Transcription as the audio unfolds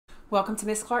Welcome to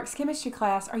Miss Clarke's chemistry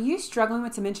class. Are you struggling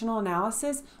with dimensional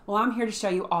analysis? Well, I'm here to show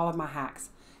you all of my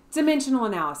hacks. Dimensional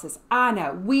analysis. I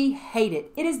know, we hate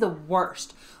it. It is the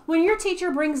worst. When your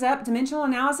teacher brings up dimensional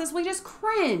analysis, we just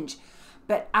cringe.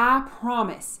 But I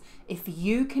promise, if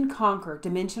you can conquer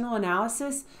dimensional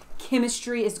analysis,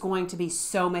 chemistry is going to be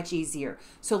so much easier.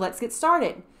 So let's get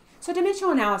started. So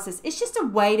dimensional analysis is just a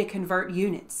way to convert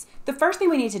units. The first thing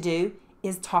we need to do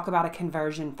is talk about a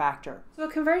conversion factor. So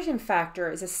a conversion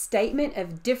factor is a statement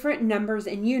of different numbers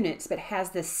and units but has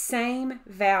the same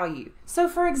value. So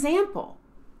for example,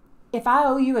 if I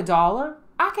owe you $1,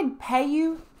 I could pay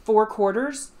you 4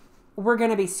 quarters. We're going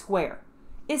to be square.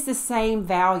 It's the same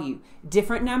value.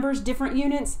 Different numbers, different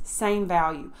units, same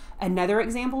value. Another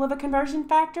example of a conversion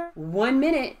factor, 1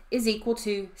 minute is equal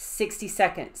to 60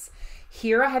 seconds.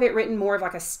 Here I have it written more of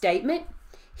like a statement.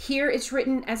 Here it's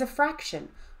written as a fraction.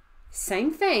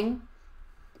 Same thing.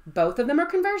 Both of them are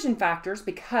conversion factors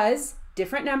because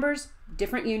different numbers,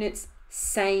 different units,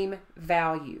 same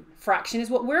value. Fraction is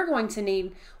what we're going to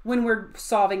need when we're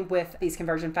solving with these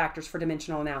conversion factors for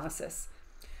dimensional analysis.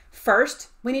 First,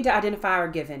 we need to identify our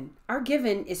given. Our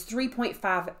given is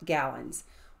 3.5 gallons.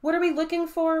 What are we looking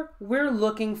for? We're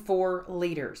looking for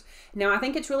liters. Now, I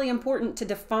think it's really important to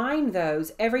define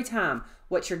those every time.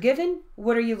 What's your given?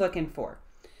 What are you looking for?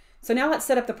 So now let's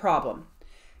set up the problem.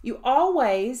 You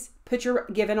always put your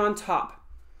given on top.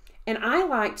 And I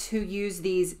like to use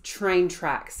these train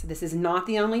tracks. This is not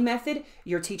the only method.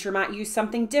 Your teacher might use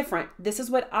something different. This is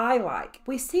what I like.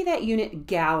 We see that unit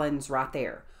gallons right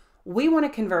there. We want to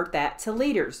convert that to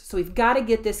liters. So we've got to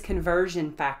get this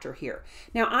conversion factor here.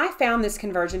 Now I found this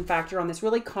conversion factor on this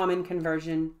really common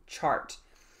conversion chart.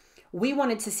 We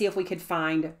wanted to see if we could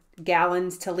find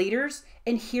gallons to liters,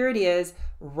 and here it is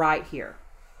right here.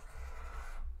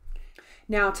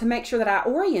 Now, to make sure that I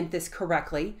orient this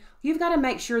correctly, you've got to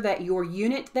make sure that your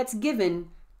unit that's given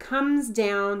comes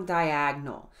down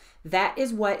diagonal. That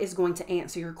is what is going to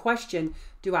answer your question.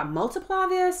 Do I multiply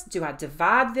this? Do I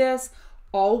divide this?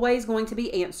 Always going to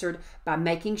be answered by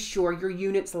making sure your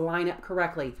units line up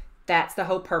correctly. That's the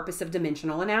whole purpose of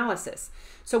dimensional analysis.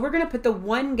 So we're going to put the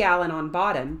 1 gallon on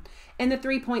bottom and the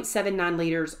 3.79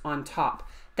 liters on top.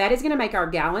 That is going to make our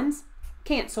gallons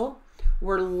cancel.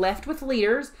 We're left with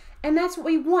liters. And that's what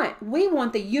we want. We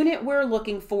want the unit we're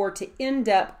looking for to end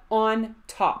up on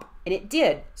top. And it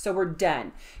did, so we're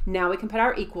done. Now we can put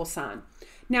our equal sign.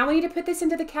 Now we need to put this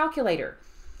into the calculator.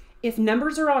 If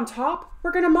numbers are on top,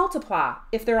 we're going to multiply.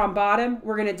 If they're on bottom,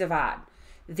 we're going to divide.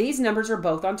 These numbers are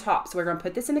both on top, so we're going to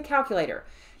put this in the calculator.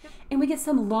 And we get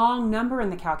some long number in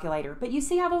the calculator. But you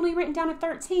see I've only written down a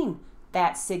 13.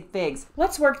 That's sig figs.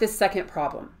 Let's work this second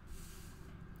problem.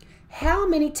 How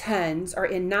many tons are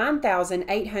in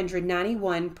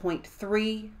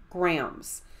 9,891.3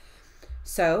 grams?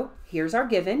 So here's our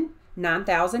given,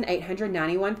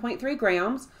 9,891.3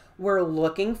 grams. We're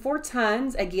looking for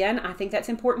tons. Again, I think that's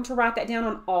important to write that down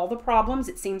on all the problems.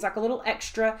 It seems like a little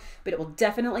extra, but it will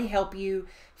definitely help you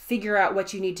figure out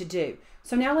what you need to do.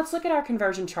 So now let's look at our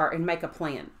conversion chart and make a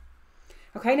plan.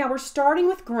 Okay, now we're starting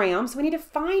with grams. We need to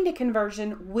find a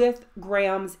conversion with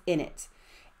grams in it.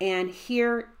 And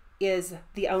here is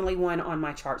the only one on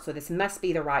my chart, so this must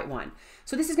be the right one.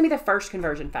 So this is going to be the first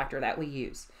conversion factor that we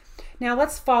use. Now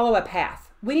let's follow a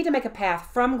path. We need to make a path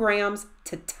from grams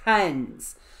to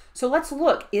tons. So let's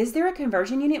look. Is there a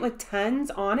conversion unit with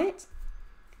tons on it?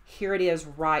 Here it is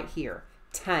right here,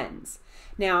 tons.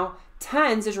 Now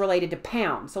tons is related to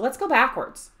pounds, so let's go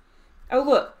backwards. Oh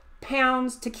look,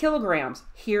 pounds to kilograms.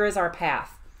 Here is our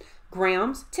path.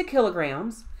 Grams to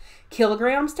kilograms,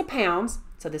 kilograms to pounds,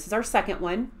 so this is our second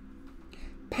one.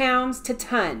 Pounds to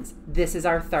tons. This is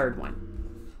our third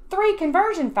one. 3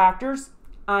 conversion factors.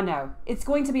 I know. It's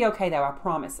going to be okay though, I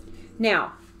promise.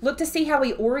 Now, look to see how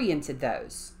we oriented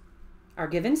those. Our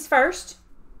givens first.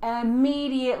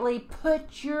 Immediately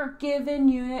put your given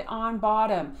unit on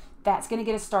bottom. That's going to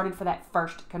get us started for that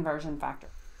first conversion factor.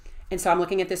 And so I'm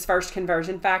looking at this first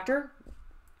conversion factor.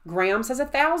 Grams has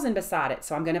 1,000 beside it,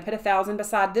 so I'm going to put 1,000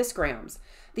 beside this grams.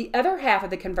 The other half of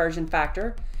the conversion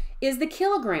factor is the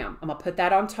kilogram. I'm going to put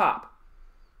that on top.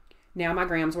 Now my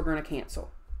grams we're going to cancel.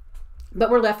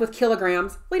 But we're left with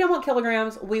kilograms. We don't want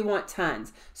kilograms, we want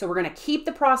tons. So we're going to keep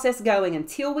the process going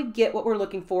until we get what we're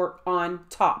looking for on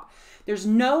top. There's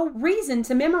no reason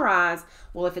to memorize,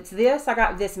 well, if it's this, I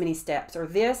got this many steps, or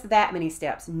this, that many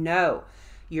steps. No,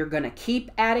 you're going to keep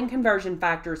adding conversion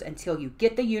factors until you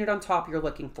get the unit on top you're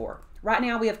looking for. Right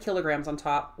now we have kilograms on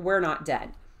top. We're not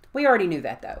done. We already knew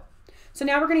that though. So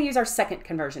now we're going to use our second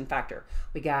conversion factor.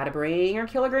 We got to bring our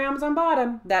kilograms on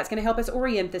bottom. That's going to help us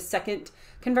orient the second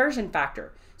conversion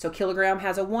factor. So kilogram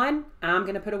has a 1. I'm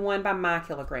going to put a 1 by my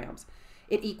kilograms.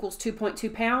 It equals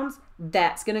 2.2 pounds.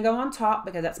 That's going to go on top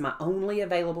because that's my only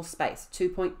available space.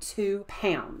 2.2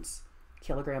 pounds.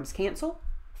 Kilograms cancel.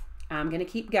 I'm going to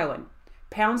keep going.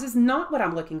 Pounds is not what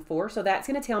I'm looking for, so that's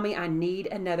going to tell me I need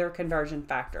another conversion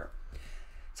factor.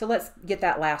 So let's get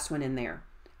that last one in there.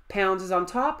 Pounds is on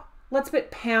top. Let's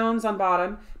put pounds on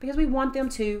bottom because we want them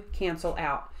to cancel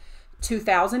out.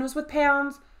 2,000 was with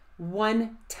pounds.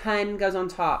 1 ton goes on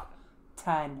top.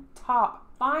 Ton, top.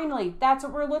 Finally, that's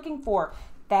what we're looking for.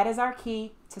 That is our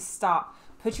key to stop.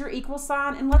 Put your equal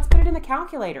sign and let's put it in the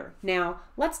calculator. Now,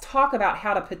 let's talk about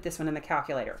how to put this one in the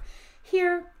calculator.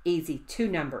 Here, easy, 2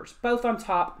 numbers, both on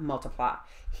top, multiply.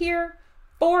 Here,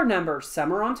 4 numbers,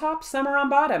 some are on top, some are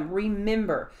on bottom.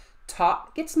 Remember,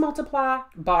 top gets multiply,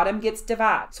 bottom gets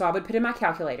divide. So I would put in my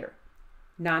calculator,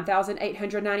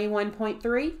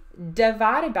 9,891.3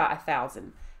 divided by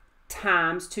 1,000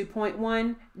 times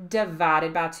 2.1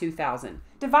 divided by 2,000.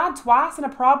 Divide twice in a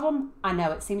problem? I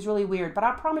know it seems really weird, but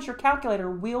I promise your calculator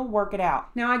will work it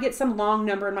out. Now I get some long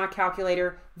number in my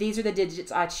calculator. These are the digits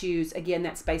I choose. Again,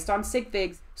 that's based on sig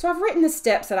figs. So I've written the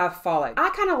steps that I've followed. I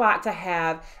kind of like to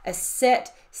have a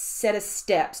set of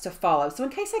steps to follow. So in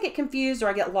case I get confused or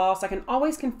I get lost, I can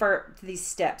always convert to these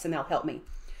steps and they'll help me.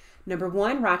 Number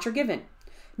 1, write your given.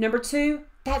 Number 2,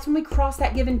 that's when we cross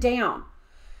that given down.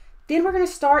 Then we're going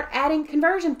to start adding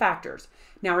conversion factors.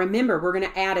 Now remember, we're going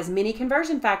to add as many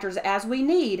conversion factors as we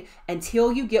need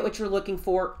until you get what you're looking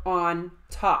for on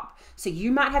top. So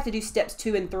you might have to do steps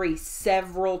 2 and 3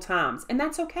 several times, and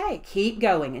that's okay. Keep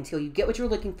going until you get what you're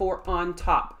looking for on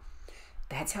top.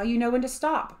 That's how you know when to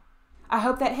stop. I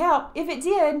hope that helped. If it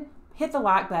did, hit the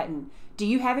like button. Do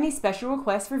you have any special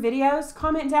requests for videos?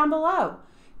 Comment down below.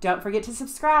 Don't forget to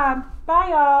subscribe. Bye,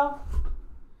 y'all.